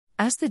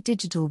As the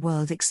digital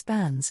world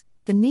expands,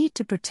 the need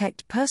to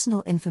protect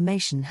personal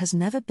information has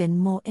never been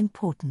more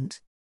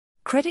important.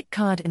 Credit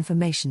card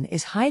information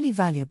is highly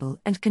valuable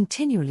and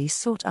continually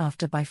sought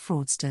after by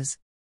fraudsters.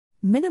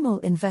 Minimal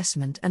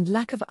investment and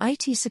lack of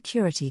IT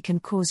security can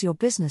cause your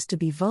business to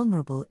be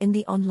vulnerable in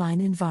the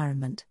online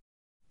environment.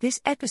 This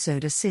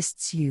episode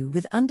assists you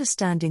with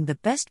understanding the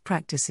best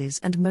practices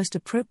and most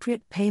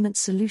appropriate payment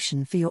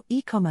solution for your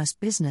e-commerce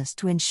business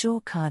to ensure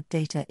card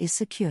data is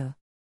secure.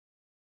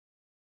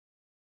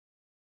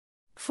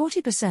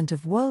 40%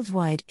 of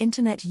worldwide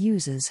internet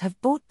users have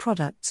bought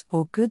products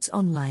or goods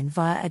online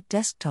via a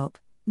desktop,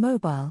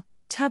 mobile,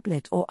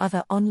 tablet, or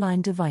other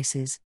online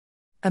devices.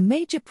 A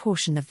major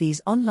portion of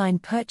these online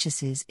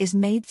purchases is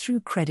made through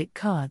credit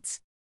cards.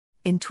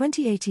 In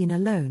 2018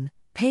 alone,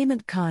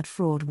 payment card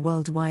fraud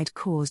worldwide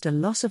caused a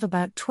loss of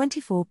about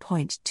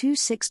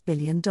 $24.26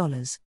 billion.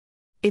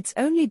 It's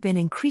only been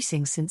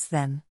increasing since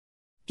then.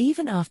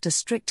 Even after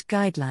strict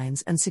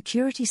guidelines and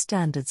security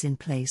standards in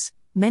place,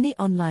 many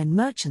online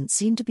merchants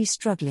seem to be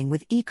struggling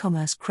with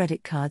e-commerce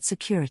credit card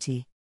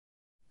security.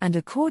 And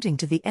according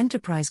to the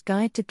Enterprise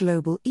Guide to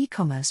Global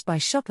E-commerce by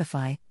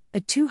Shopify,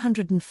 a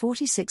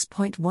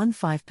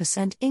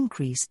 246.15%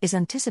 increase is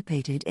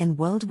anticipated in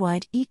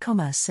worldwide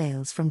e-commerce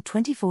sales from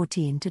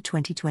 2014 to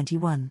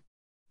 2021.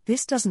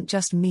 This doesn't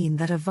just mean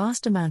that a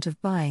vast amount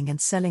of buying and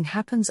selling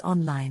happens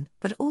online,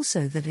 but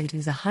also that it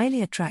is a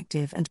highly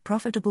attractive and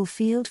profitable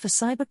field for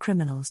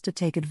cybercriminals to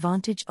take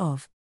advantage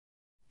of.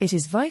 It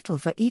is vital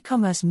for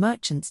e-commerce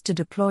merchants to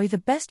deploy the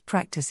best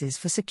practices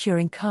for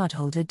securing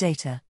cardholder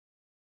data.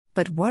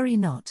 But worry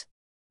not.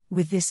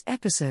 With this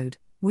episode,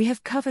 we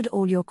have covered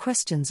all your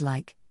questions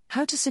like,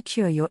 how to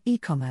secure your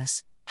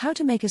e-commerce, how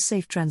to make a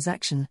safe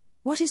transaction,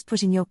 what is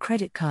putting your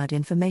credit card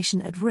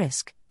information at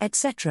risk,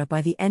 etc.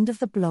 By the end of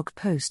the blog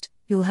post,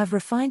 you'll have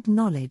refined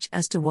knowledge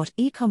as to what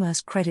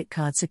e-commerce credit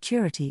card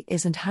security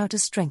is and how to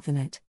strengthen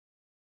it.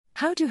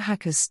 How do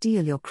hackers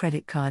steal your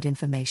credit card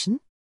information?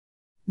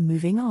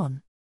 Moving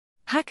on.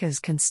 Hackers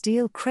can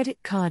steal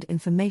credit card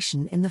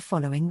information in the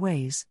following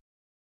ways.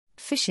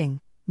 Phishing.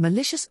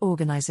 Malicious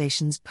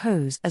organizations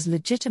pose as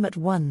legitimate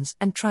ones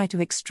and try to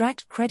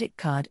extract credit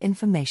card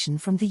information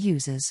from the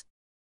users.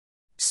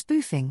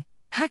 Spoofing.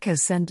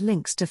 Hackers send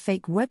links to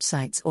fake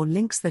websites or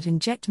links that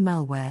inject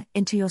malware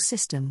into your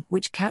system,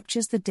 which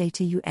captures the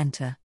data you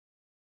enter.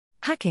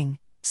 Hacking.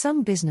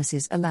 Some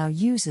businesses allow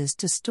users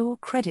to store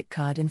credit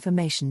card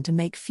information to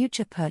make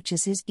future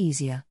purchases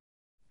easier.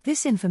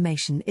 This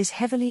information is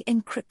heavily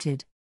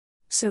encrypted.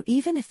 So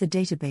even if the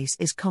database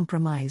is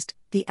compromised,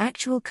 the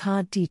actual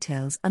card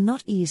details are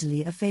not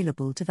easily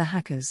available to the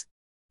hackers.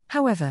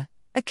 However,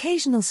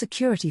 occasional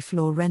security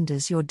flaw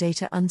renders your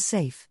data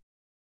unsafe.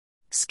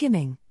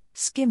 Skimming.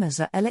 Skimmers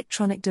are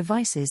electronic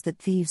devices that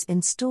thieves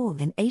install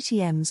in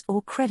ATMs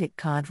or credit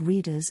card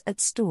readers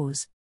at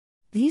stores.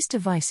 These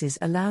devices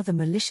allow the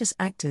malicious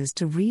actors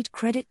to read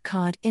credit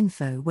card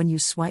info when you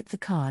swipe the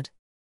card.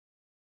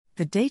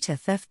 The data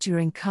theft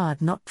during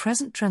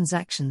card-not-present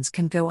transactions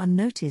can go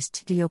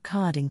unnoticed till your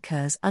card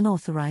incurs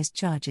unauthorized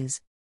charges.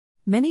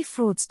 Many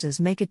fraudsters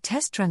make a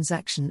test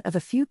transaction of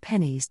a few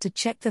pennies to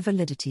check the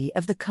validity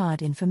of the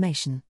card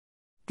information.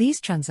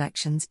 These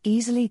transactions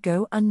easily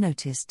go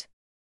unnoticed.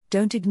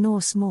 Don't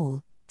ignore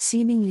small,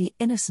 seemingly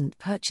innocent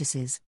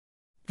purchases.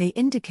 They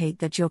indicate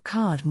that your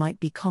card might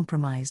be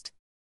compromised.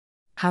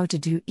 How to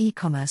do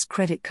e-commerce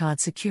credit card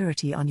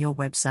security on your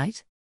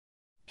website?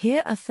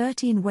 Here are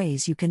 13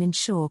 ways you can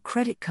ensure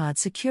credit card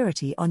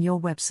security on your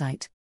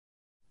website.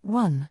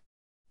 1.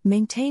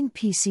 Maintain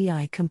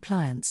PCI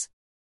compliance.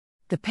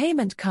 The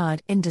Payment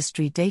Card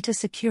Industry Data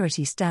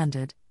Security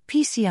Standard,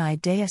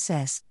 PCI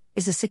DSS,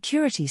 is a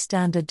security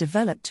standard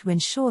developed to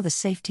ensure the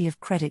safety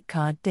of credit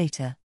card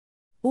data.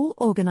 All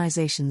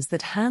organizations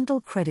that handle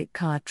credit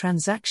card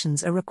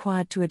transactions are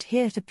required to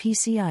adhere to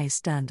PCI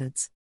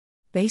standards.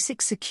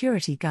 Basic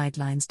security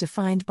guidelines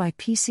defined by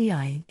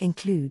PCI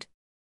include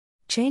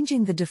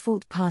changing the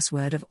default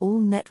password of all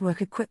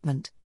network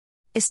equipment,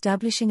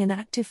 establishing an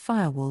active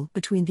firewall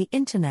between the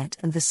internet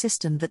and the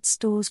system that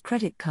stores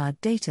credit card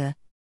data,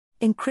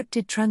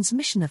 encrypted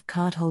transmission of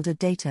cardholder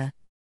data,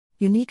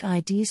 unique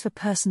IDs for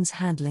persons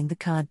handling the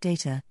card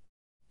data,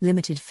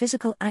 limited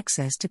physical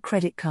access to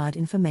credit card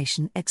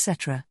information,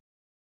 etc.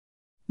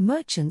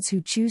 Merchants who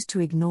choose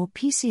to ignore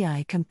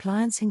PCI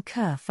compliance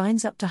incur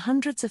fines up to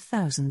hundreds of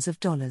thousands of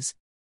dollars.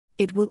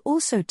 It will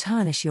also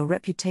tarnish your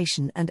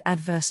reputation and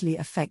adversely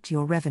affect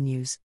your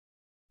revenues.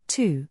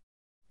 2.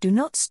 Do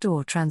not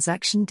store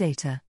transaction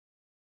data.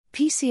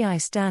 PCI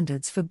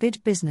standards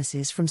forbid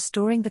businesses from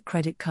storing the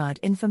credit card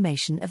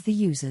information of the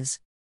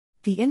users.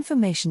 The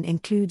information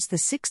includes the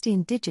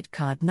 16-digit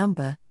card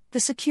number,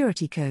 the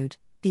security code,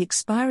 the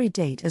expiry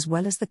date, as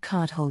well as the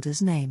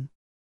cardholder's name.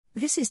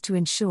 This is to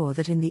ensure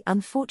that in the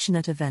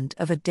unfortunate event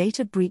of a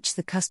data breach,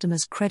 the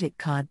customer's credit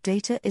card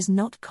data is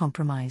not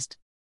compromised.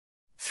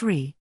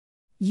 3.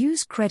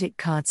 Use credit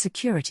card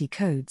security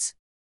codes.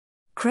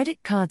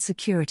 Credit card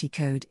security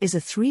code is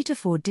a 3 to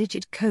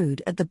 4-digit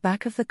code at the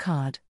back of the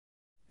card.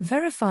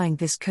 Verifying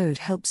this code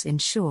helps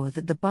ensure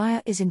that the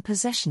buyer is in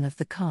possession of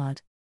the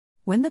card.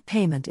 When the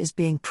payment is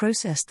being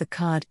processed, the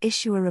card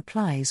issuer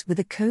replies with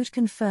a code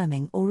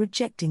confirming or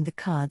rejecting the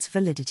card's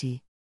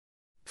validity.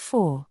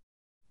 4.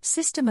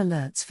 System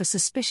alerts for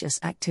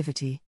suspicious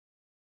activity.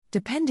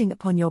 Depending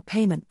upon your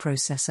payment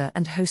processor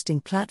and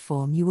hosting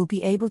platform, you will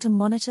be able to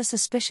monitor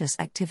suspicious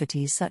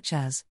activities such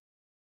as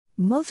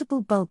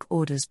multiple bulk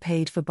orders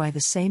paid for by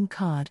the same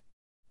card,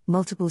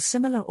 multiple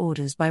similar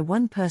orders by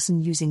one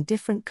person using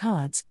different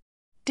cards,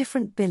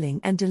 different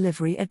billing and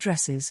delivery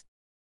addresses,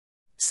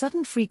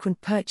 sudden frequent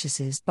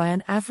purchases by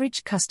an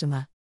average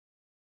customer.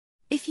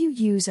 If you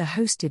use a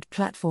hosted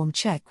platform,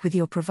 check with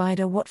your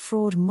provider what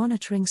fraud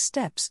monitoring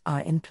steps are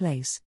in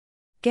place.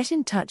 Get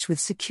in touch with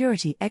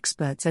security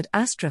experts at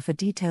Astra for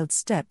detailed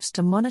steps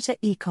to monitor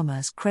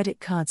e-commerce credit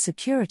card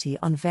security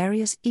on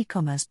various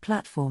e-commerce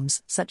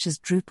platforms such as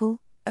Drupal,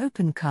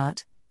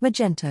 OpenCart,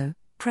 Magento,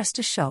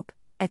 PrestaShop,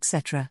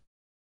 etc.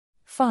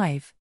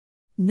 5.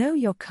 Know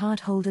your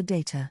cardholder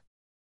data.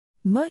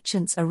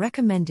 Merchants are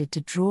recommended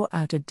to draw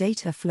out a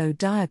data flow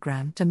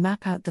diagram to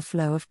map out the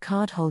flow of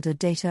cardholder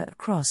data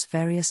across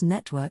various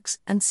networks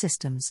and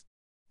systems.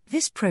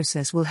 This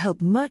process will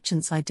help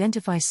merchants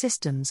identify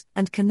systems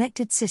and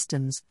connected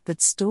systems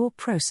that store,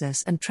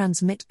 process, and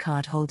transmit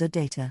cardholder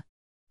data.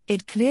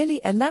 It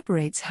clearly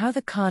elaborates how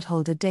the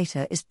cardholder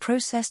data is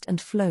processed and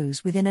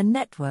flows within a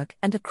network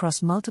and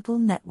across multiple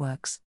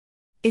networks.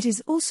 It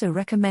is also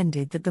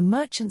recommended that the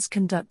merchants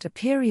conduct a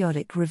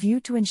periodic review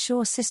to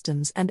ensure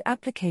systems and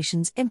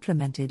applications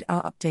implemented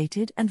are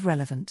updated and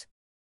relevant.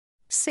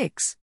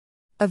 6.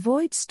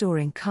 Avoid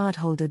storing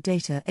cardholder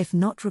data if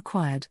not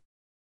required.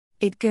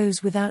 It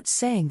goes without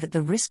saying that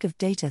the risk of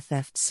data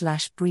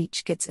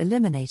theft/breach gets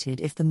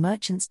eliminated if the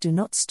merchants do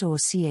not store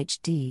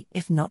CHD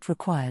if not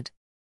required.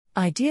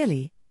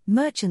 Ideally,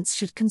 merchants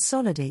should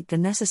consolidate the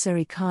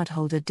necessary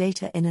cardholder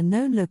data in a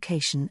known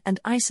location and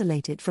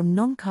isolate it from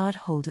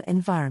non-cardholder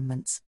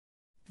environments.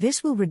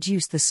 This will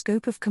reduce the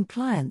scope of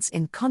compliance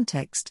in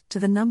context to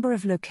the number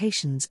of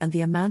locations and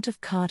the amount of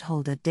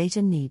cardholder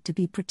data need to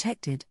be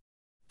protected.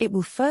 It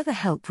will further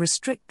help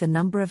restrict the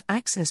number of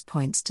access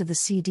points to the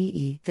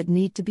CDE that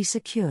need to be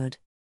secured.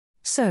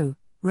 So,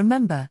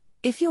 remember,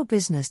 if your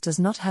business does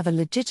not have a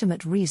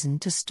legitimate reason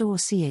to store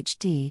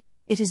CHD,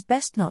 it is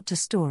best not to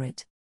store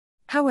it.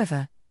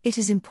 However, it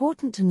is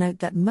important to note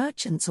that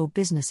merchants or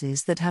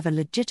businesses that have a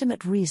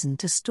legitimate reason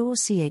to store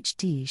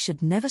CHD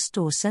should never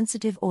store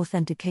sensitive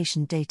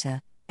authentication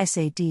data,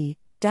 SAD,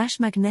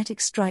 magnetic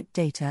stripe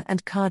data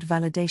and card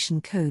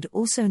validation code,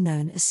 also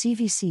known as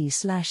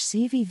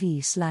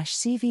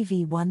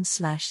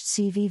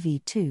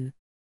CVC/CVV/CVV1/CVV2.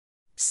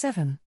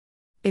 7.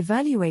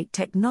 Evaluate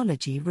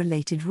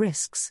technology-related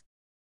risks.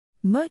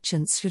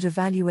 Merchants should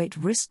evaluate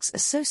risks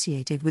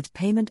associated with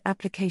payment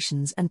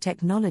applications and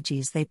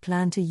technologies they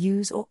plan to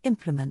use or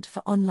implement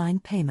for online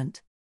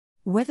payment.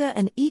 Whether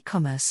an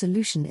e-commerce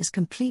solution is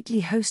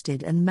completely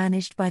hosted and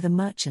managed by the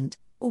merchant,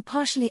 or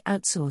partially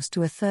outsourced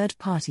to a third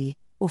party,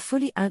 or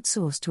fully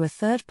outsourced to a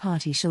third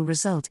party shall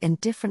result in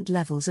different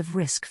levels of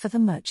risk for the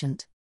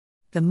merchant.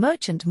 The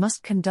merchant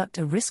must conduct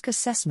a risk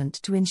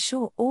assessment to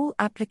ensure all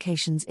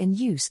applications in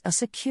use are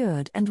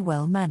secured and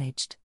well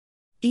managed.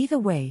 Either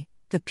way,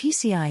 the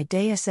PCI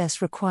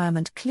DSS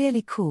requirement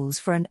clearly calls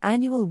for an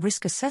annual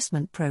risk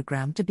assessment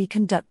program to be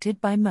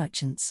conducted by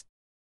merchants.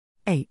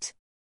 8.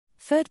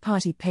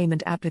 Third-party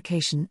payment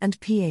application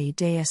and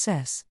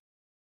PA-DSS.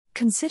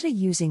 Consider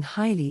using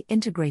highly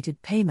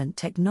integrated payment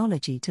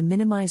technology to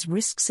minimize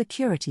risk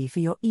security for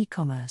your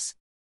e-commerce.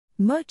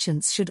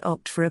 Merchants should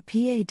opt for a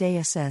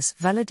PA-DSS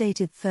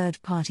validated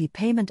third-party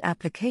payment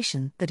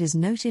application that is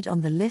noted on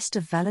the list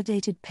of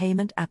validated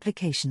payment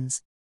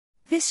applications.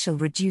 This shall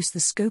reduce the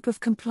scope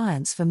of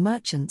compliance for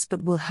merchants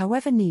but will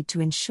however need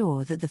to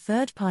ensure that the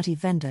third-party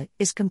vendor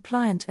is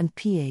compliant and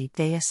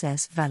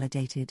PA-DSS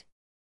validated.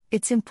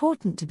 It's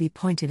important to be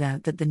pointed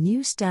out that the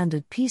new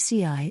standard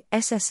PCI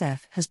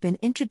SSF has been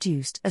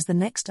introduced as the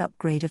next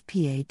upgrade of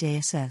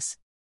PA-DSS.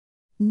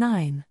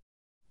 9.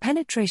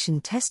 Penetration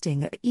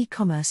testing of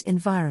e-commerce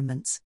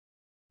environments.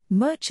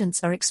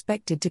 Merchants are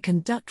expected to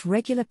conduct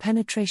regular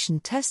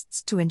penetration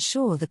tests to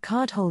ensure the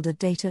cardholder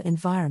data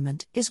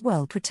environment is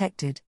well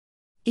protected.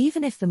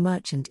 Even if the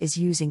merchant is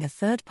using a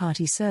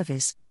third-party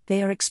service,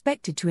 they are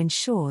expected to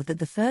ensure that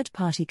the third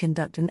party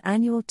conduct an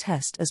annual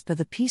test as per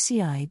the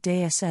PCI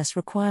DSS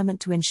requirement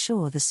to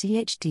ensure the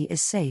CHD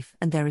is safe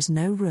and there is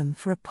no room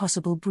for a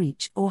possible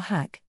breach or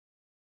hack.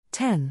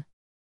 10.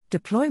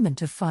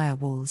 Deployment of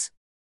firewalls.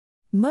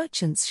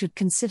 Merchants should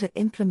consider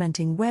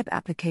implementing web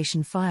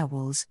application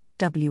firewalls,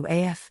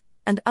 WAF,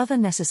 and other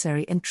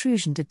necessary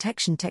intrusion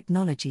detection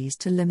technologies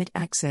to limit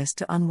access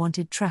to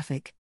unwanted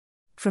traffic.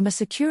 From a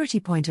security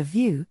point of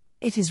view,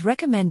 it is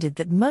recommended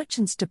that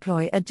merchants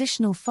deploy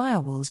additional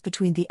firewalls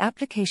between the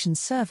application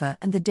server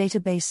and the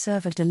database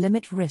server to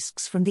limit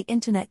risks from the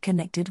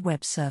internet-connected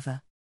web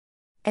server.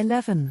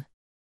 11.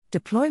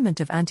 Deployment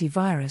of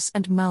antivirus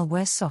and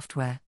malware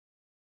software.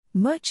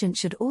 Merchants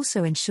should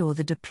also ensure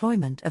the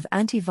deployment of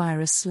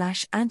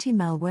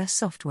antivirus/anti-malware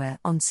software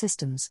on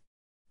systems.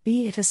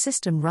 be it a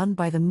system run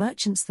by the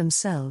merchants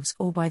themselves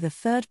or by the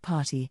third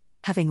party.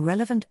 Having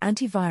relevant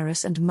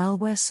antivirus and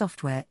malware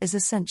software is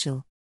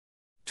essential.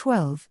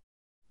 12.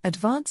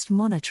 Advanced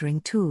monitoring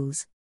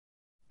tools.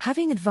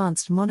 Having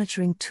advanced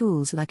monitoring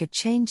tools like a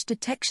change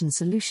detection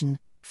solution,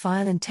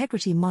 file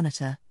integrity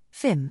monitor,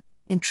 FIM,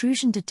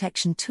 intrusion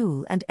detection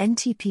tool, and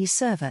NTP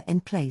server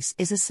in place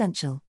is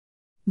essential.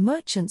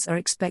 Merchants are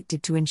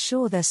expected to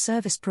ensure their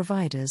service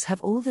providers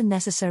have all the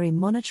necessary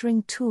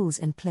monitoring tools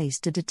in place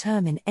to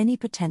determine any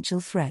potential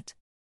threat.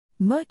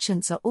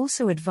 Merchants are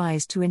also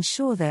advised to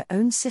ensure their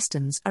own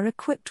systems are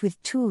equipped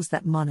with tools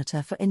that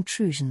monitor for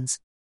intrusions.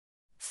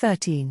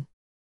 13.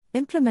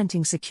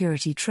 Implementing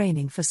security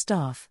training for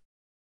staff.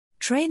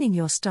 Training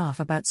your staff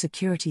about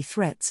security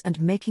threats and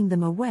making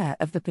them aware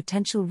of the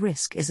potential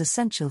risk is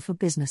essential for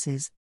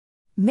businesses.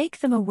 Make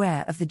them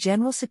aware of the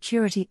general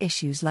security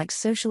issues like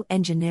social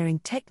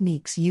engineering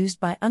techniques used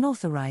by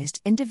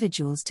unauthorized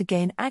individuals to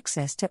gain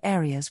access to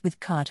areas with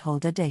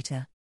cardholder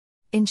data.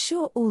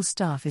 Ensure all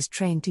staff is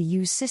trained to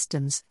use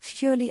systems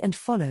securely and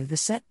follow the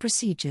set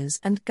procedures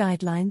and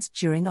guidelines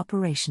during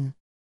operation.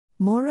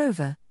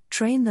 Moreover,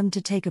 train them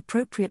to take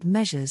appropriate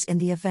measures in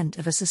the event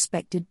of a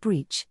suspected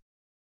breach.